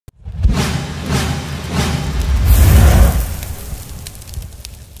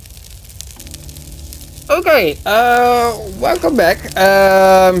Okay, welcome back.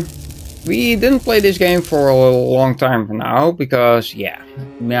 We didn't play this game for a long time now because, yeah,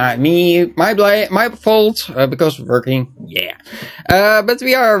 my fault because of working. Yeah, but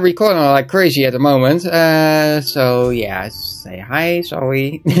we are recording like crazy at the moment. So yeah, say hi,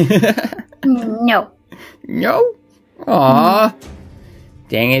 Zoe. No. No. Aww.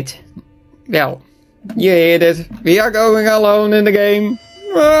 Dang it. Well, you hate it. We are going alone in the game.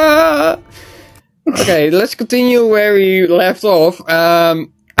 Ah. Okay, let's continue where we left off.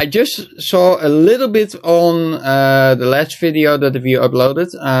 I just saw a little bit on the last video that we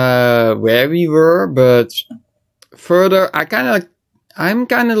uploaded where we were, but further I'm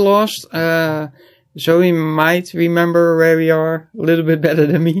kind of lost. Zoe might remember where we are a little bit better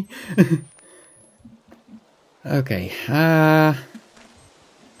than me. Okay.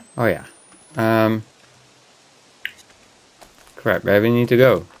 Oh yeah. Crap, where we need to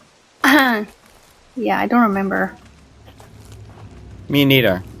go? Yeah, I don't remember. Me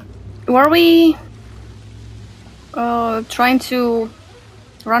neither. Were we trying to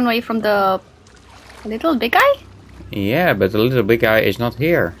run away from the little big guy? Yeah, but the little big guy is not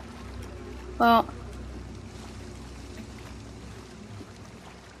here. Well,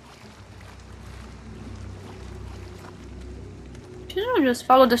 should we just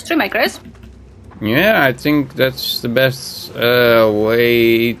follow the stream, I guess? Yeah, I think that's the best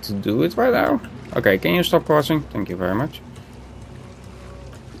way to do it right now. Okay, can you stop crossing? Thank you very much.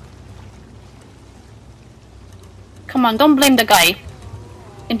 Come on, don't blame the guy.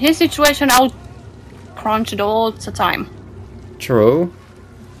 In his situation, I'll crunch it all the time. True.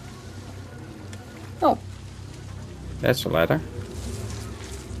 Oh. That's a ladder.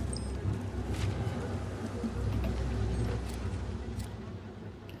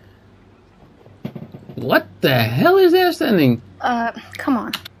 What the hell is that standing? Come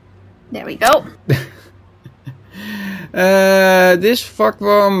on. There we go. This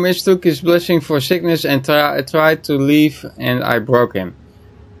fuckworm mistook his blessing for sickness and tried to leave, and I broke him.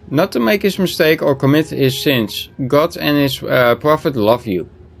 Not to make his mistake or commit his sins. God and his prophet love you.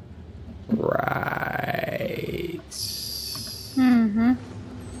 Right. Mm-hmm.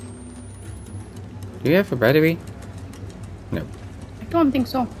 Do you have a battery? No. Don't think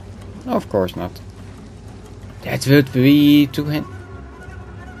so. Of course not. That would be too handy.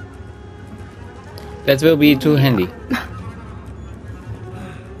 That will be too handy.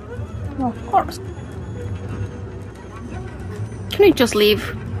 Well, of course. Can we just leave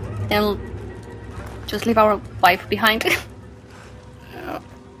and just leave our wife behind?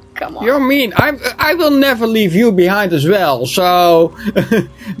 Come on. You're mean. I will never leave you behind as well. So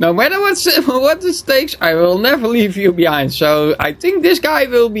no matter what the stakes, I will never leave you behind. So I think this guy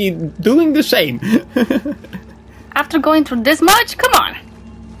will be doing the same. After going through this much, come on.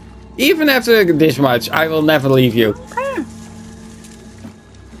 Even after this much, I will never leave you.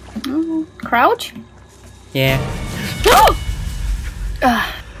 Crouch? Yeah.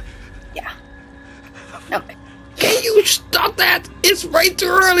 Yeah. Okay. Can you stop that? It's way too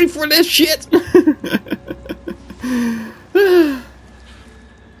early for this shit.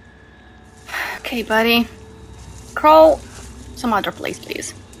 Okay, buddy. Crawl some other place,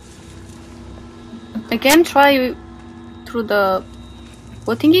 please. Again, try through the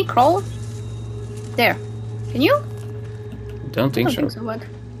what thingy? Crawl? There. Can you? Don't think I don't so. think so, but...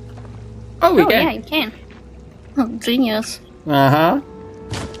 Oh, we oh, can. yeah, you can. Oh, genius. Uh-huh.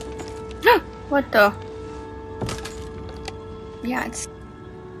 What the? Yeah, it's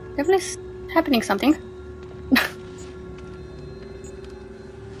definitely happening something.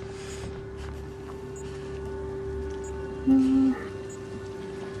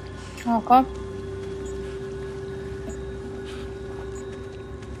 Okay.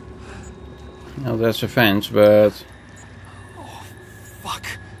 No, that's a fence, but... Oh, fuck.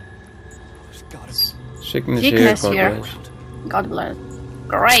 There's gotta be... Sickness here. God bless. God bless.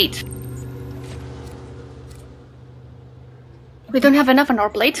 Great. We don't have enough on our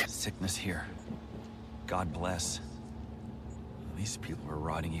plate. Sickness here. God bless. These people were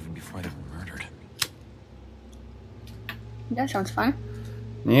rotting even before they were murdered. That sounds fun.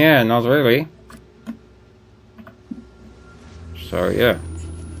 Yeah, not really. So, yeah.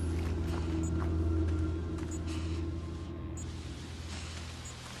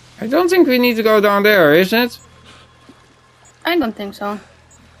 I don't think we need to go down there, is it? I don't think so.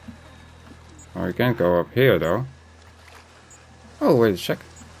 Oh, we can't go up here, though. Oh, wait a sec.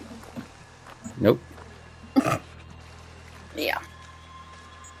 Nope. Yeah.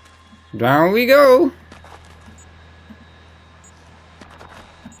 Down we go.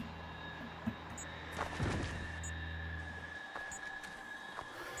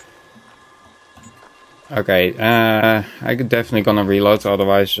 Okay, I could definitely gonna reload,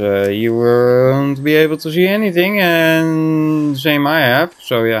 otherwise you won't be able to see anything, and same I have,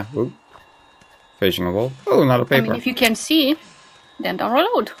 so yeah. Ooh. Facing a wall. Oh, another paper. I mean, if you can see, then don't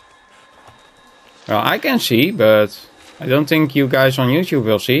reload. Well, I can see, but I don't think you guys on YouTube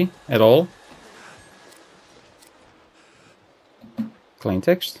will see at all. Plain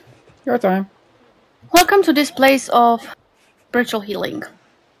text. Your time. Welcome to this place of spiritual healing.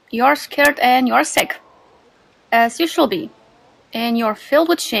 You're scared and you're sick, as you should be. And you're filled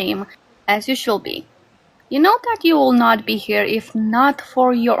with shame, as you should be. You know that you will not be here if not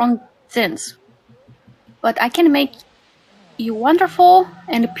for your own sins. But I can make you wonderful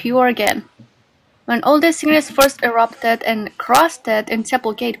and pure again. When all the sickness first erupted and crossed that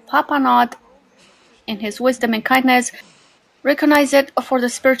Temple Gate, Papa Knoth, in his wisdom and kindness, recognized it for the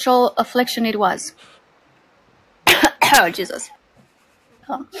spiritual affliction it was. Oh, Jesus.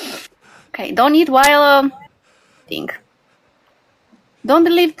 Okay, don't eat while think. Don't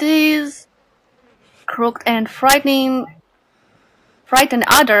believe these crooked and frighten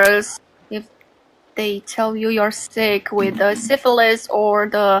others if they tell you you're sick with the syphilis or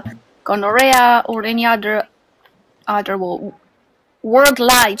the gonorrhea or any other word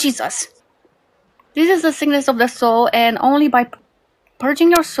lie. Jesus. This is the sickness of the soul, and only by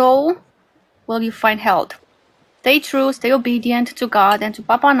purging your soul will you find health. Stay true, stay obedient to God and to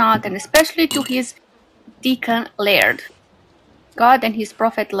Papa Knoth, and especially to his deacon Laird. God and his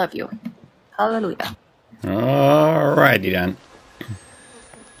prophet love you. Hallelujah. Alrighty then.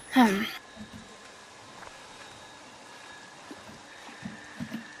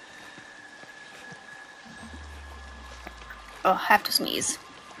 Oh, I have to sneeze.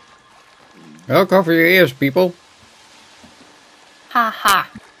 Well, cover your ears, people. Ha ha.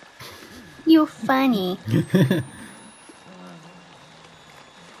 You funny.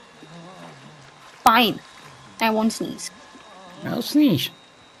 Fine. I won't sneeze. I'll sneeze.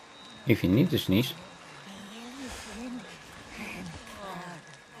 If you need to sneeze.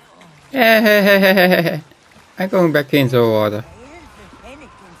 I'm going back into the water.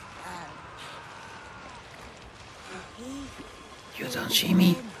 You don't see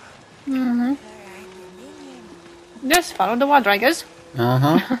me? Mm-hmm. Just follow the water, I guess.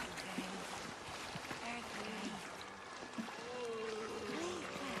 Uh-huh.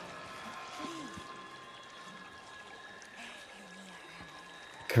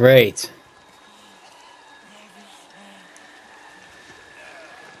 Great.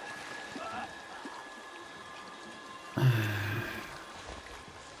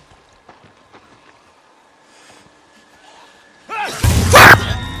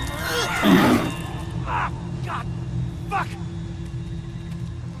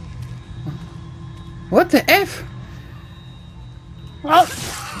 What the F? Well,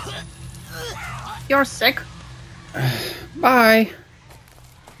 you're sick. Bye.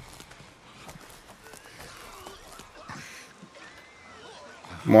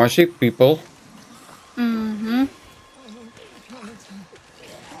 More sick people. Mm-hmm.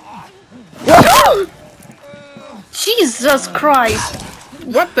 Jesus Christ!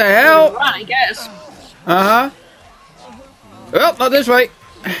 What the hell? Run, I guess. Uh-huh. Well, not this way.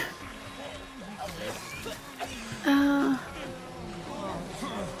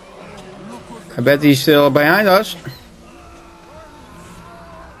 I bet he's still behind us.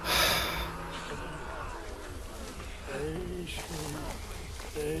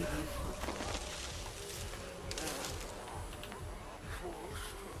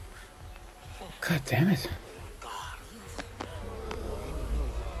 God damn it.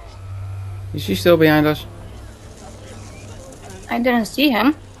 Is he still behind us? I didn't see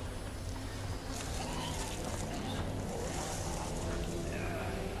him.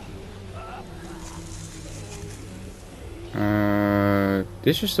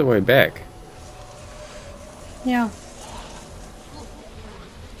 This is the way back. Yeah.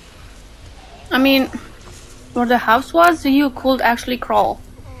 I mean, where the house was, you could actually crawl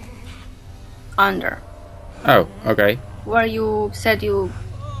under. Oh, okay. Where you said you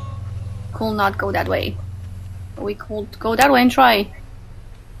could not go that way. We could go that way and try.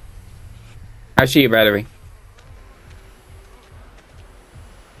 I see your battery.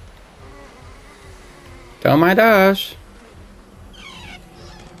 Don't mind us.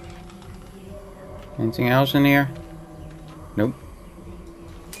 Anything else in here? Nope.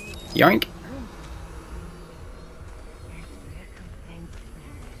 Yoink.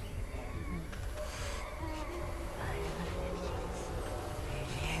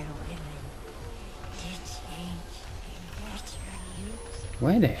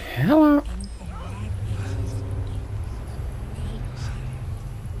 Where the hell are...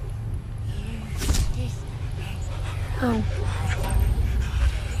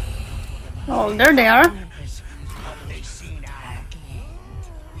 Oh, there they are.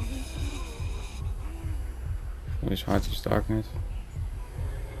 It's hard to darkness.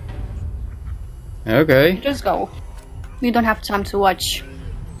 Okay. Just go. We don't have time to watch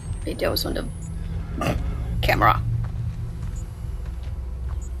videos on the camera.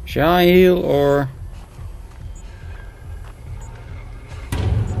 Shall I heal or...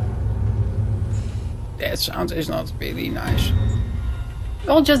 That sound is not really nice.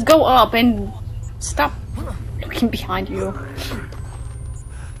 Well, just go up and stop looking behind you.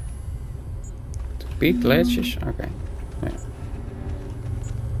 Big ledges? Okay. Yeah.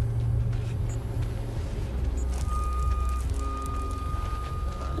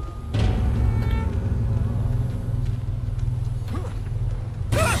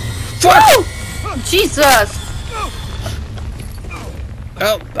 Woo! Jesus!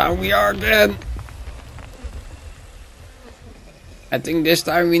 Well, down we are again. I think this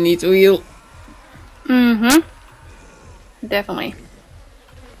time we need to heal. Mm-hmm. Definitely.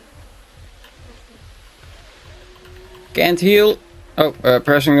 Can't heal. Oh,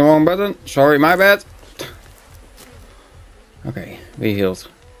 pressing the wrong button. Sorry, my bad. Okay, we healed.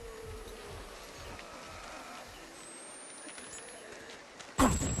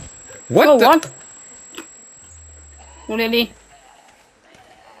 What? Oh, what? Really?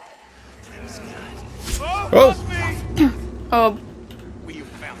 Oh! Oh, We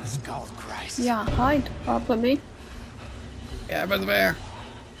found the skull, Christ. yeah, hide, probably. Yeah, but where?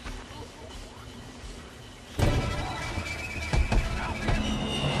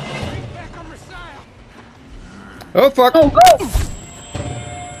 Oh fuck! Oh, go!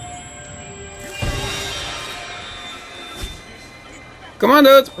 Come on,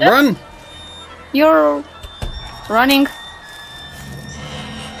 dude! Yep. Run! You're running.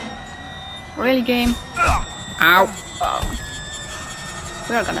 Really, game? Ow!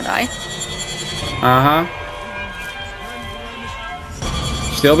 We're gonna die. Uh-huh.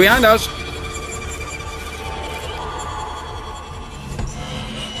 Still behind us.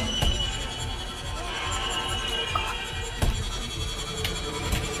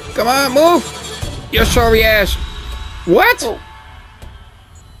 Come on, move! You sorry ass. What?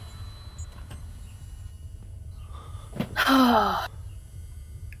 Oh.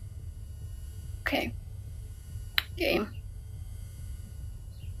 Okay. Game.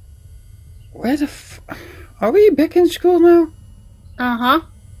 Where the are we back in school now? Uh-huh.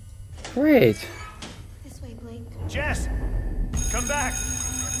 Great. This way, Blake. Jess, come back.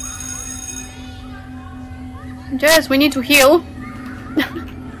 Jess, we need to heal.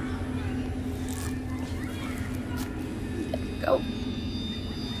 Go.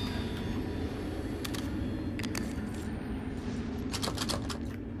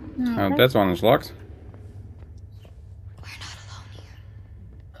 Oh, that one is locked. We're not alone here.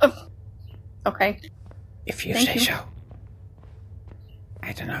 Oh. Okay. If you Thank say you. so.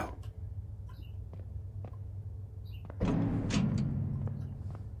 I don't know.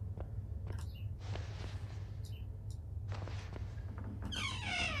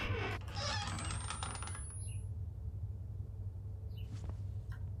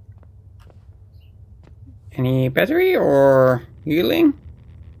 Any battery or healing?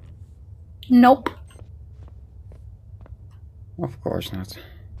 Nope. Of course not.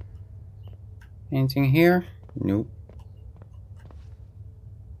 Anything here? Nope.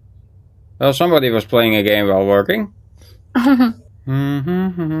 Well, somebody was playing a game while working.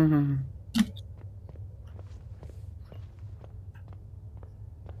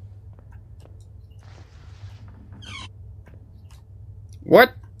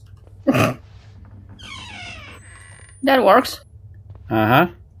 What? That works. Uh-huh.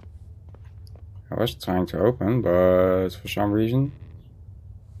 I was trying to open, but for some reason...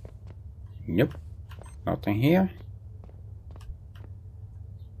 Nope. Nothing here.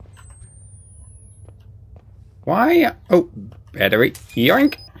 Why? Oh, battery.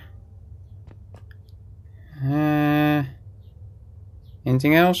 Yoink!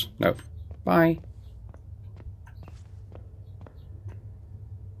 Anything else? No. Bye.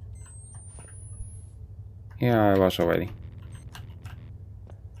 Yeah, I was already.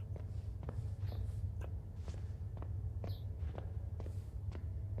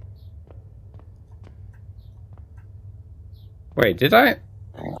 Wait, did I?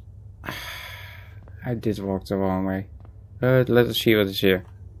 I did walk the wrong way. But let us see what is here.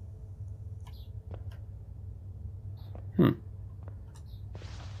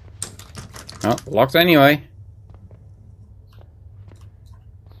 Oh, locked anyway.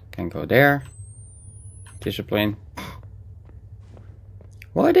 Can't go there. Discipline.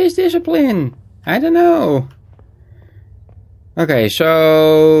 What is discipline? I don't know. Okay,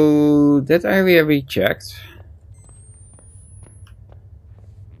 so that area we checked.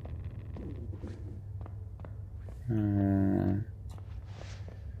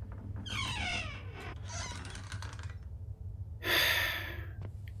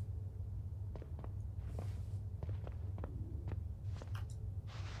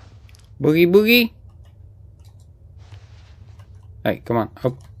 Boogie boogie. Hey, come on,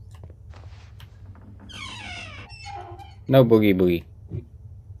 up. No boogie boogie.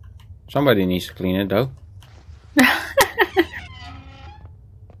 Somebody needs to clean it though.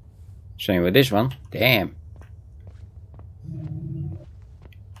 Same with this one. Damn.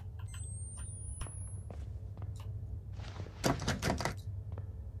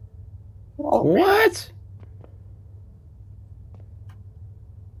 What?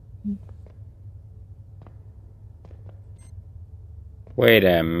 Wait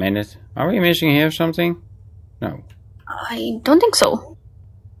a minute. Are we missing here something? No. I don't think so.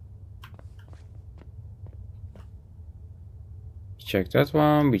 Check that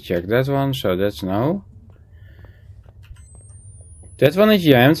one, we check that one, so that's no. That one is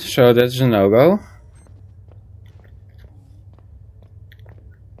jammed, so that's a no-go.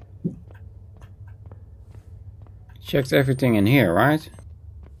 Checked everything in here, right?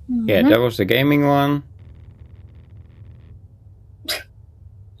 Yeah, that was the gaming one.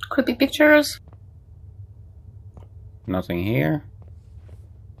 Creepy pictures. Nothing here.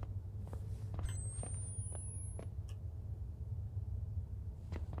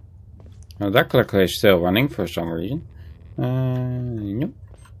 Now that clicker is still running for some reason. Nope.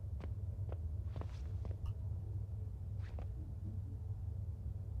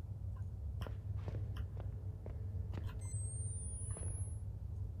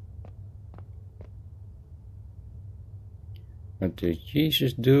 What did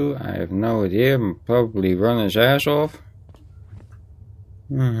Jesus do? I have no idea. Probably run his ass off.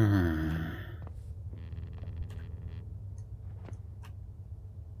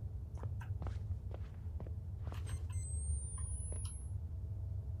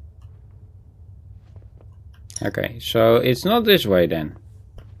 Okay, so it's not this way then.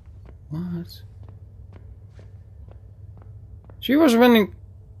 What? She was running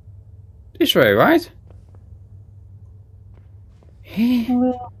this way, right? Yeah,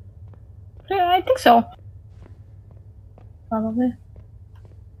 I think so. Probably.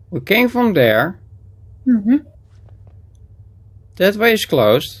 We came from there. That way is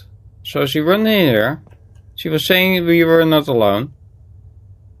closed. So she ran here. She was saying we were not alone.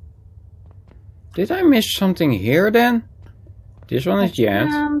 Did I miss something here then? This one is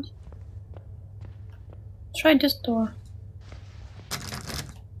jammed. Try this door.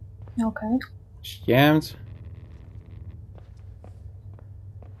 Okay. It's jammed.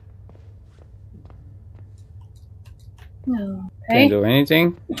 Okay. Can't do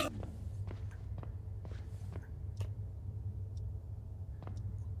anything.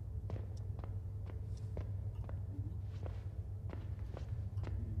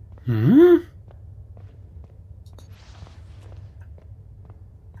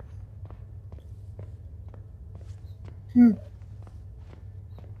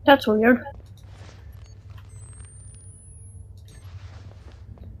 That's weird.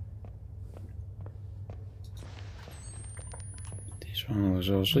 This one was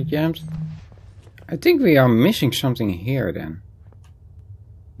also jammed. I think we are missing something here then.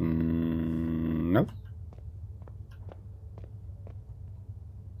 Nope.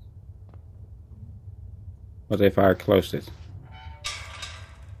 What if I closed it?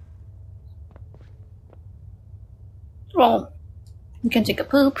 Well, you can take a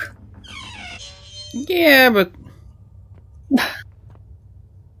poop. Yeah, but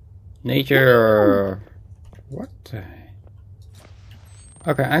nature. What the?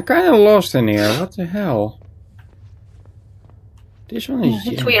 Okay, I'm kind of lost in here. What the hell? This one is.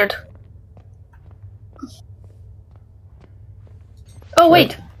 It's weird. Oh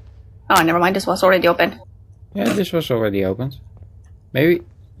wait. Oh, never mind. This was already open. Yeah, this was already opened. Maybe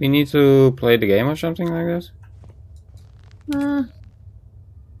we need to play the game or something like that.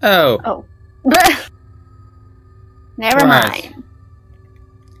 Oh. Oh. Never mind.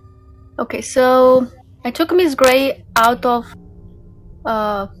 Okay, so I took Miss Gray out of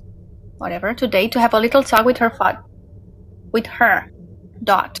whatever today to have a little talk with her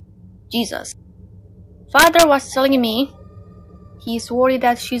Jesus. Father was telling me he's worried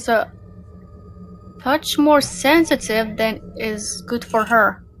that she's a touch more sensitive than is good for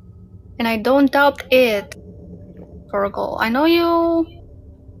her, and I don't doubt it. Virgil, I know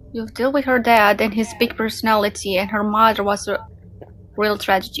you've dealt with her dad and his big personality, and her mother was a real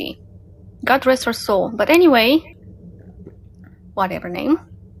tragedy. God rest her soul. But anyway, whatever name,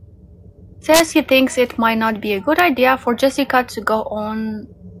 says he thinks it might not be a good idea for Jessica to go on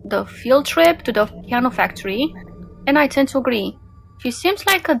the field trip to the piano factory, and I tend to agree. She seems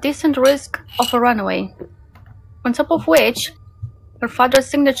like a decent risk of a runaway. On top of which, her father's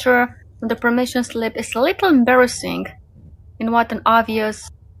signature on the permission slip is a little embarrassing in what an obvious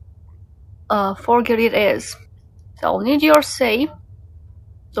forgery it is. So I'll need your say.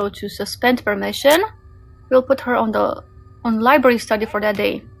 So to suspend permission, we'll put her on library study for that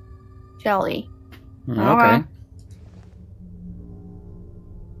day. Shall we? Okay.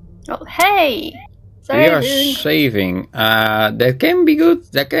 Oh, hey! We are saving. That can be good,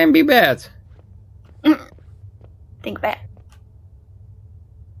 that can be bad. Think back.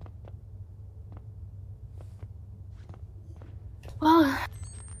 Well,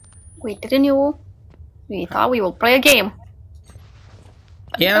 we didn't know. We thought we will play a game.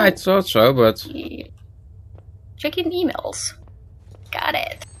 Yeah, I thought so, but... Checking emails. Got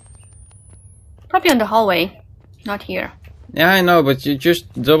it. Probably in the hallway, not here. Yeah, I know, but you're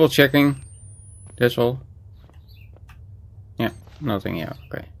just double checking. That's all. Yeah, nothing here,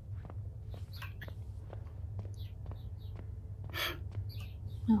 okay.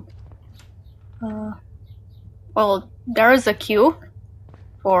 Well, there is a queue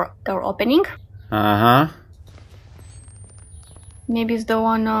for door opening. Uh-huh. Maybe it's the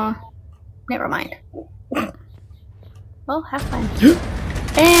one, never mind. Well, have fun.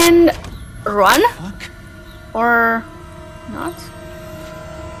 And run? Or not?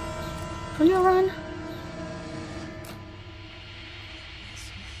 Will you run?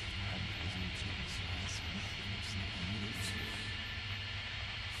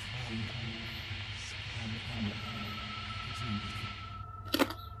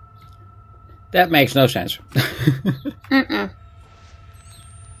 That makes no sense. Mm-mm.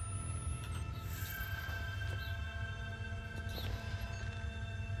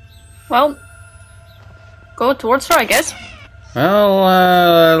 Well, go towards her, I guess.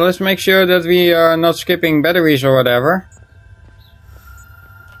 Well, let's make sure that we are not skipping batteries or whatever.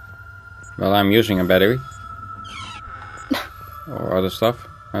 Well, I'm using a battery. Or other stuff.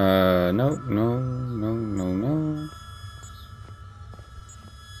 No.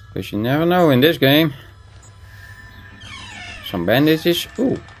 Because you never know in this game. Some bandages.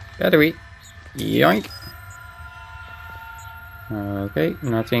 Ooh, battery. Yoink. Okay,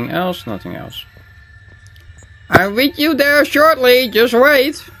 nothing else. I'll meet you there shortly, just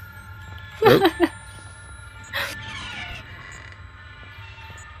wait. Oh.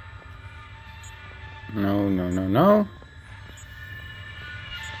 No.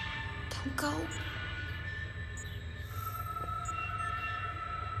 Don't go.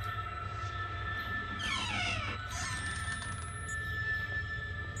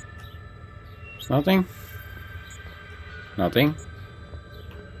 There's nothing. Nothing.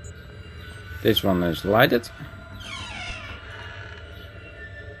 This one is lighted.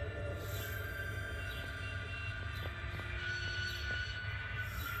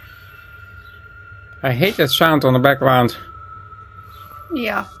 I hate that sound on the background.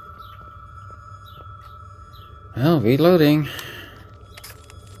 Yeah. Well, reloading.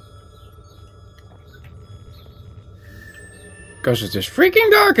 Because it is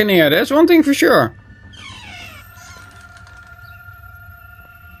freaking dark in here, that's one thing for sure.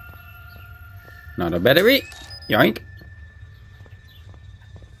 Another battery. Yoink.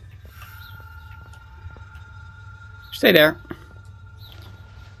 Stay there.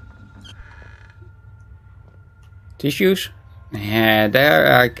 Tissues. Yeah,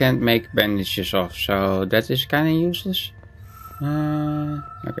 there I can't make bandages off, so that is kind of useless.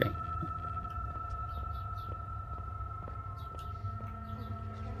 Okay.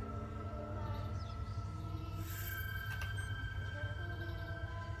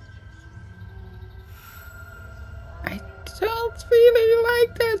 I don't really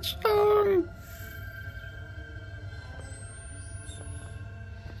like that song.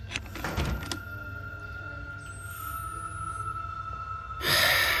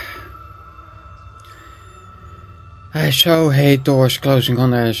 I so hate doors closing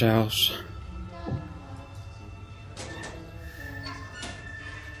on themselves.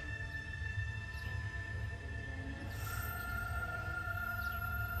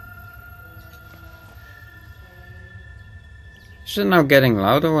 Is it now getting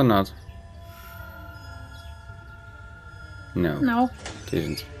louder or not? No. No. It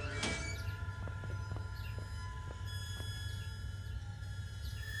isn't.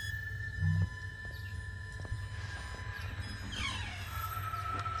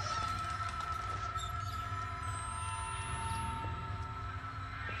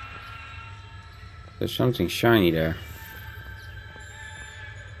 There's something shiny there.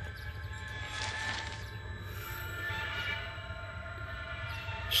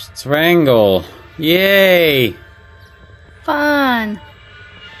 Strangle. Yay! Fun.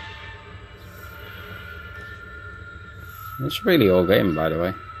 It's a really old game, by the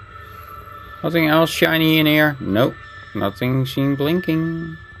way. Nothing else shiny in here? Nope. Nothing seen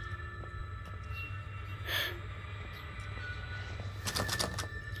blinking.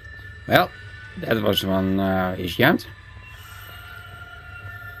 Well, that was one is jammed.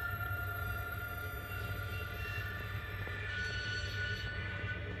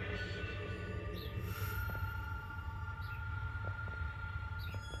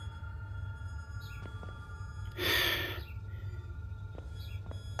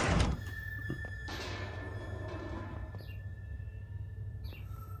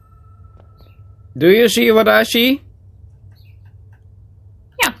 Do you see what I see?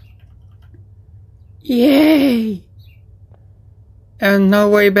 Yeah. Yay! And no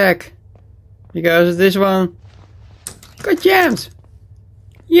way back. Because this one got jammed.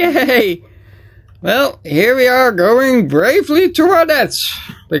 Yay! Well, here we are going bravely to our deaths.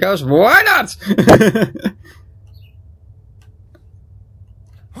 Because why not?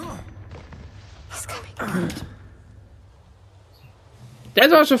 He's coming. That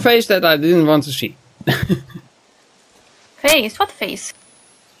was a face that I didn't want to see. Face? What face?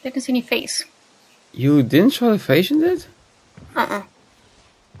 Didn't see any face. You didn't saw the face in that? Uh-uh.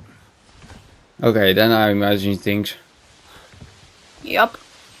 Okay, then I imagine things. Yup.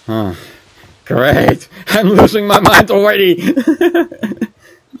 Huh. Great! I'm losing my mind already!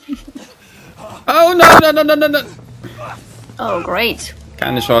 Oh no! Oh, great.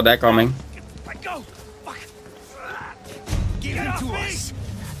 Kinda saw that coming. Let go! Fuck! Give him to us!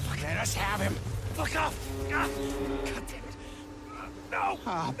 Fuck, let us have him! Fuck off! God damn it! No!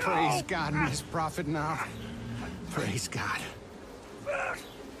 Ah, praise God, Miss Prophet now. Praise God.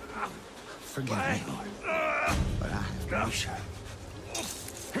 Forgive me, Lord. But I have no shame.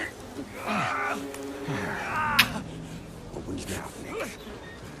 Open his mouth, Nick.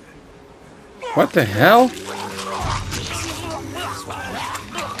 What the hell?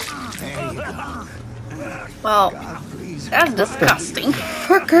 There you go. Well, God, please. that's disgusting.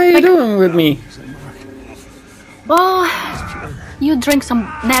 What are you doing with me? Well, you drink some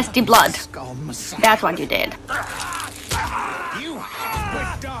nasty blood. Skull Messiah. That's what you did. You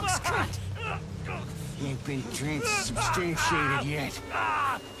wet dog's cut. He ain't been transubstantiated yet.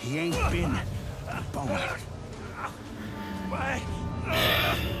 He ain't been born.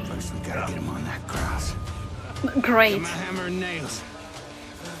 First, we gotta get him on that cross. Great. My hammer and nails.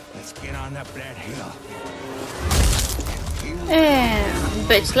 Let's get on up that hill. And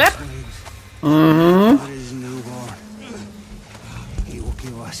bitch slap. Mm-hmm. What is newborn? He will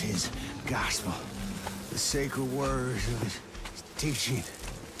give us his gospel, the sacred words of his teaching.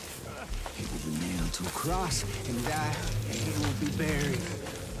 He will be nailed to a cross and die, and he will be buried.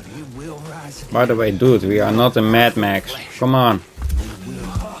 But he will rise again. By the way, dude, we are not in Mad Max. Come on. We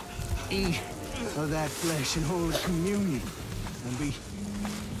will eat of that flesh in holy communion and be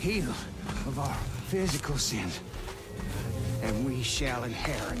healed of our physical sins. And we shall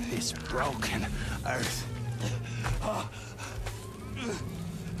inherit this broken earth.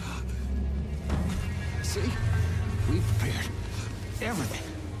 See? We prepared everything.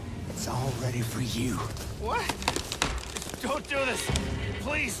 It's all ready for you. What? Don't do this!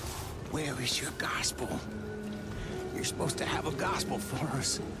 Please! Where is your gospel? You're supposed to have a gospel for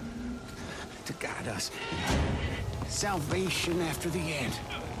us. To guide us. Salvation after the end.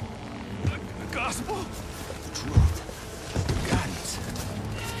 The gospel? The truth. The guidance.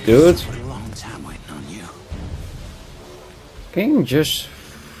 Dude, For a long time waiting on you. can you just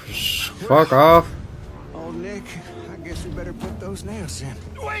fuck off? Oh, Nick, I guess we better put those nails in.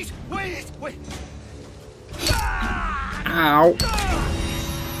 Wait! Ow.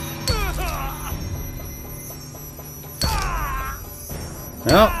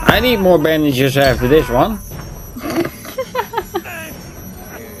 Well, I need more bandages after this one.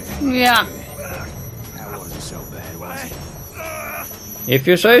 Yeah. That wasn't so bad, was it? If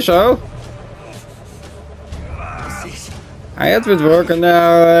you say so. I had with work and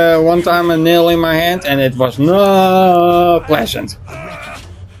one time a nail in my hand and it was not pleasant. Of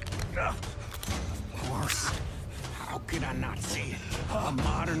course. How could I not see it? A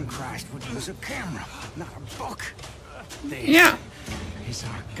modern Christ would use a camera, not a book. This Yeah. is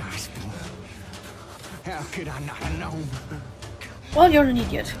our gospel. How could I not have known? Well, you're an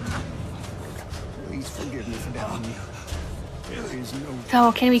idiot. Please forgive me for doubting you. There is no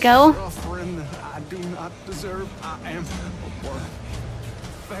So, can we go? suffering that I do not deserve. I am a worm,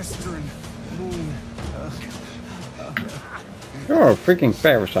 festering wound. You're a freaking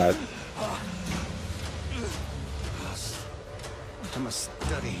parasite. I must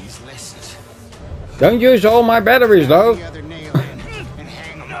study his lessons. Don't use all my batteries, though. The other nail in and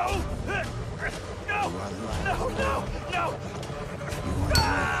hang him. No! No! No! No!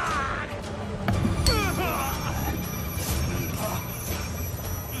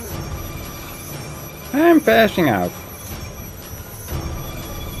 No! I'm passing out.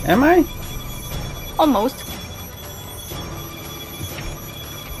 Am I? Almost.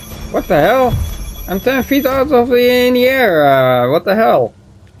 What the hell? I'm 10 feet out of in the air. What the hell?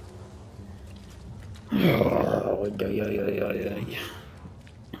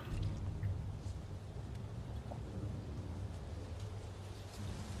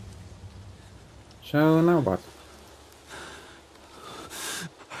 So now what?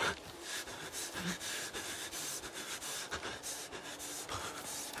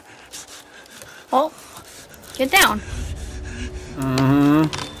 Oh, get down.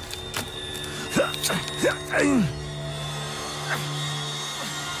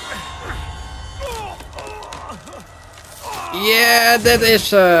 Yeah, that is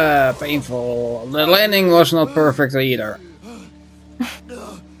painful. The landing was not perfect either.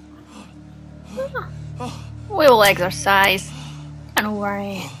 We will exercise. Don't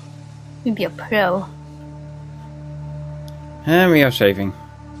worry. We'll be a pro. And we are saving.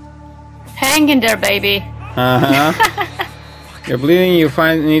 Hang in there, baby. You're bleeding, you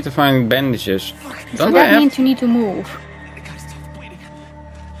need to find bandages. So Don't that means you need to move. I gotta stop bleeding.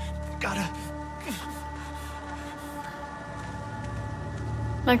 Gotta.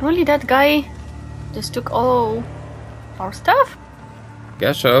 Like, really, that guy just took all our stuff?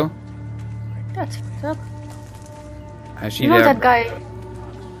 Guess so. That's fucked up. I see You know there. that guy?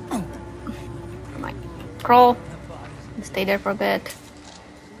 Come on. Crawl. And stay there for a bit.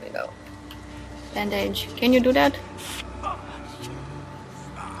 There we go. Bandage. Can you do that?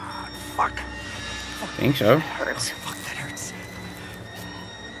 Fuck. I think so. Hurts. Fuck, that hurts.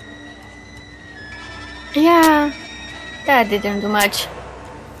 Yeah. That didn't do much.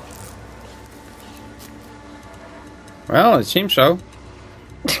 Well, it seems so.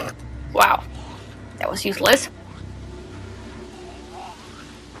 Wow. That was useless.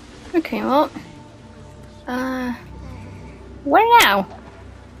 Okay, well. Where now?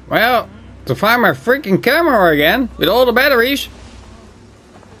 Well, to find my freaking camera again, with all the batteries.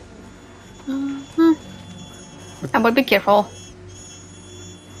 But be careful.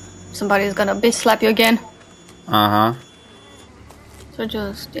 Somebody's gonna bitch slap you again. Uh-huh. So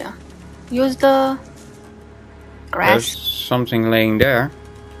just, yeah. Use the grass. There's something laying there.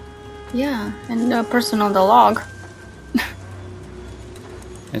 Yeah, and the person on the log.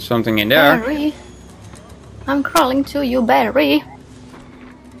 There's something in there. Battery. I'm crawling to you, battery.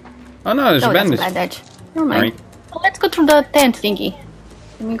 Oh no, there's a That's bandage. bandage. Never mind. Right. Well, let's go through the tent thingy.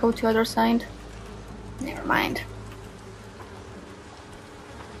 Let me go to the other side. Never mind.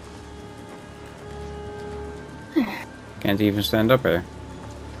 Can't even stand up here.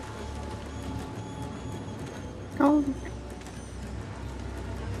 Oh.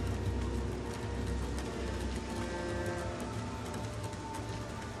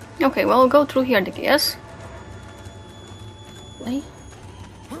 Okay, well, we'll go through here, I guess. Wait.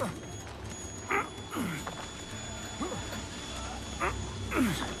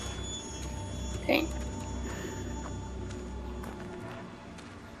 Okay.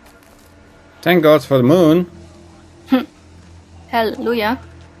 Thank God for the moon. Hallelujah.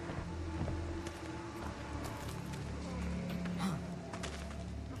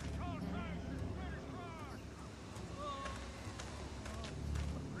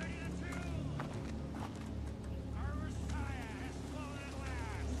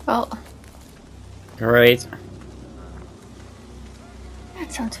 Well, Great.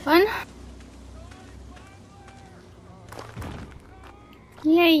 that sounds fun.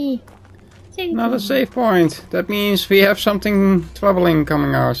 Yay! Another save point. That means we have something troubling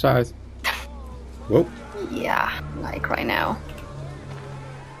coming our side. Whoa. Yeah, like right now.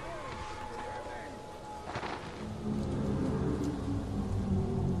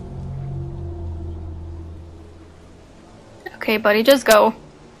 Okay, buddy, just go.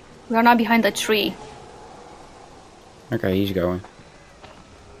 We are not behind the tree. Okay, he's going.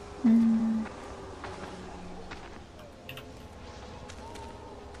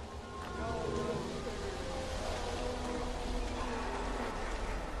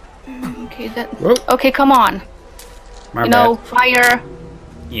 Okay, that. Whoa. Okay, come on. My You know, bad. fire,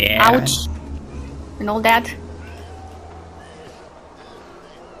 Yeah. ouch, and all that.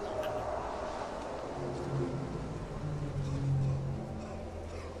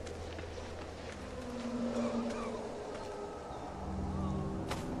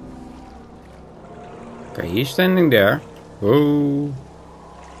 Okay, he's standing there. Whoa.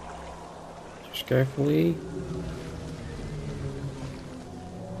 Just carefully.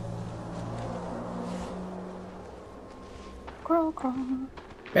 Crawl, crawl.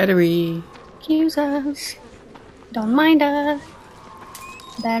 Battery. Excuse us. Don't mind us.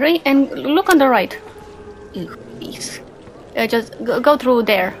 Battery, and look on the right. Ew, please. Just go through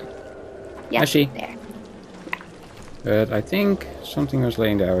there. Yeah, I see. there. But I think something was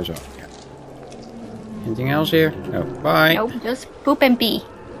laying there as well. Yeah. Anything else here? No. Bye. Nope, just poop and pee.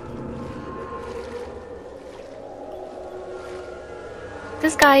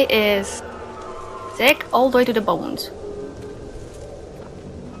 This guy is sick all the way to the bones.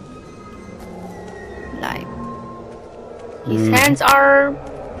 Like, his hands are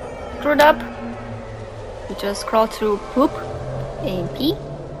screwed up. He just crawled through poop and pee.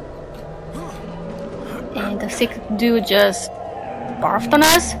 And the sick dude just barfed on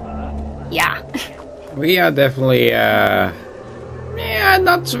us. Yeah. We are definitely, yeah,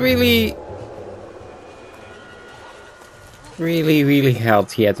 not really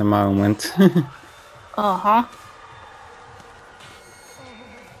healthy at the moment. Uh-huh.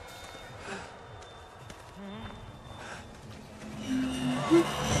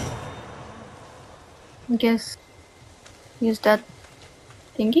 I guess use that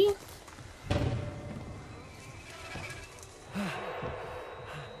thingy.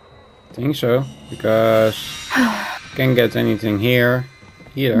 Think so, because can't get anything here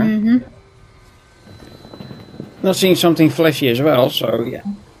either. Not seeing something flashy as well, so yeah.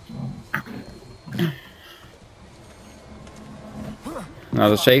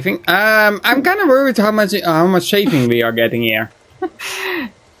 Another saving. I'm kind of worried how much saving we are getting here.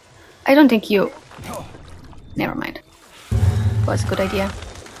 I don't think you. Never mind. Was a good idea.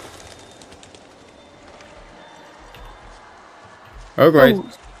 Oh great! Oh,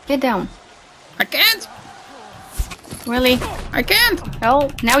 get down. I can't. Really? I can't. Oh,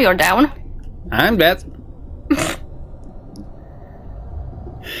 now you're down. I'm dead.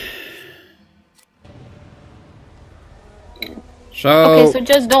 So. Okay, so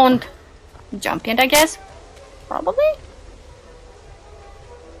just don't jump in, I guess. Probably.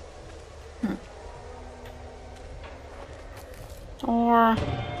 Or.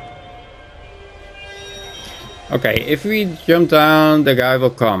 Okay, if we jump down, the guy will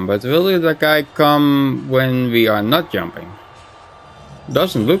come. But will the guy come when we are not jumping?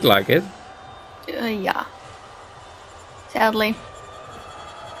 Doesn't look like it. Yeah. Sadly.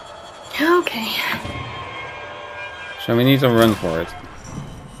 Okay. So we need to run for it.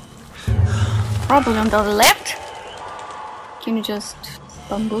 Probably on the left. Can you just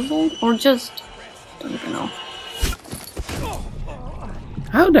bamboozle? Or just... don't even know.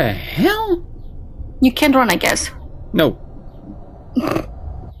 How the hell? You can't run, I guess. No.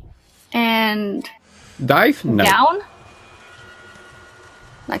 And... dive? No. down?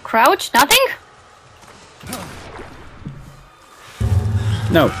 Like crouch? Nothing?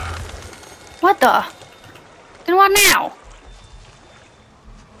 No. What the? Then what now?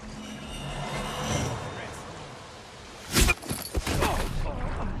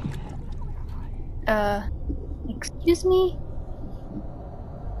 Excuse me?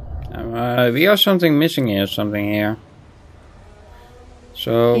 We have something missing here, something here.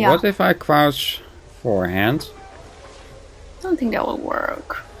 So, Yeah. what if I crouch forehand? I don't think that will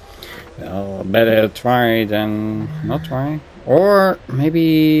work. Well, better try than not try. Or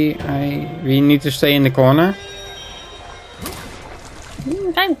maybe we need to stay in the corner.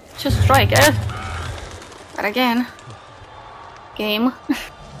 I just try, I guess. But again, game.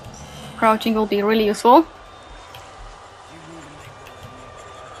 Crouching will be really useful.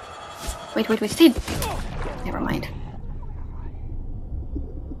 Wait, stay. Never mind.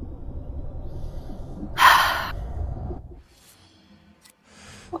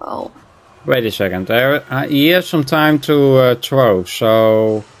 Whoa. Wait a second. He has some time to throw.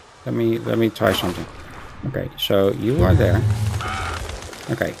 So let me try something. Okay, so you are there.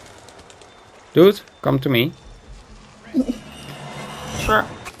 Okay, dude, come to me. Sure.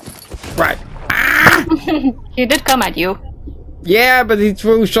 Right. He did come at you. Yeah, but he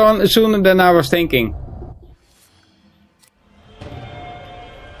threw sooner than I was thinking.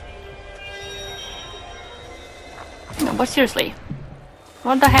 No, but seriously.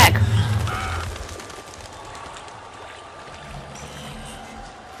 What the heck?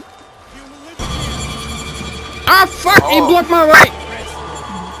 Ah, fuck! He blocked my way!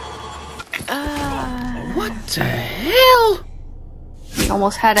 What the hell? We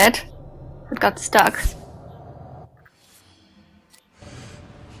almost had it. It got stuck.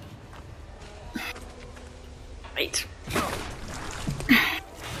 Wait.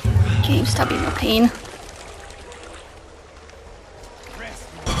 Game, stop being a pain.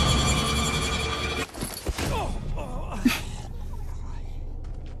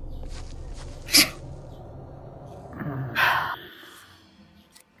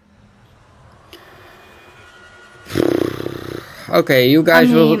 Okay, you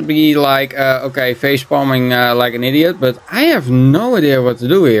guys will be like, okay, face palming like an idiot, but I have no idea what to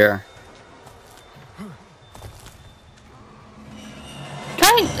do here.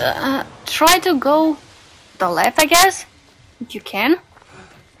 Try to go the left, I guess, if you can.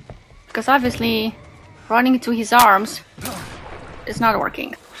 Because obviously, running to his arms is not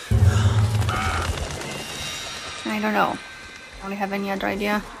working. I don't know. I don't have any other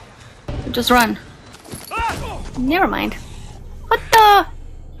idea. So just run. Never mind. What the?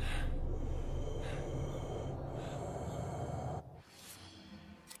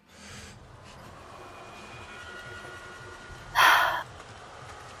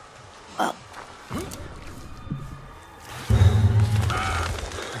 Well.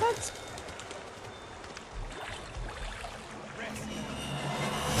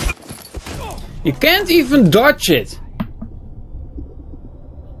 You can't even dodge it.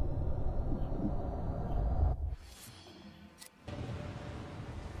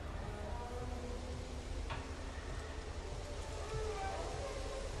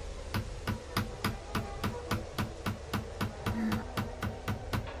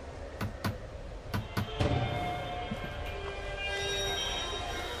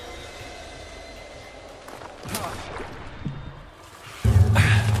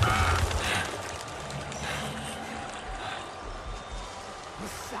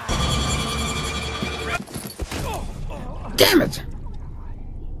 Damn it!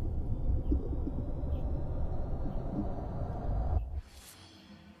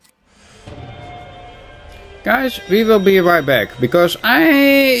 Guys, we will be right back, because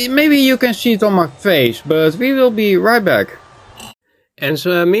maybe you can see it on my face, but we will be right back. And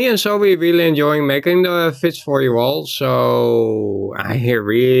so, me and Zoe really enjoying making the vids for you all, so I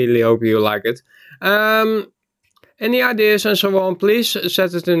really hope you like it. Any ideas and so on, please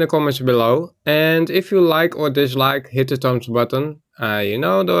set it in the comments below. And if you like or dislike, hit the thumbs button, you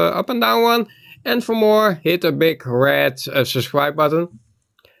know, the up and down one. And for more, hit the big red subscribe button.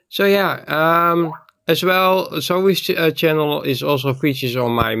 So yeah, as well, Zoe's channel is also features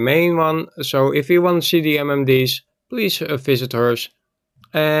on my main one. So if you want to see the MMDs, please visit hers.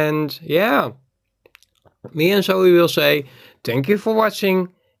 And yeah, me and Zoe will say thank you for watching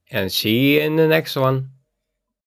and see you in the next one.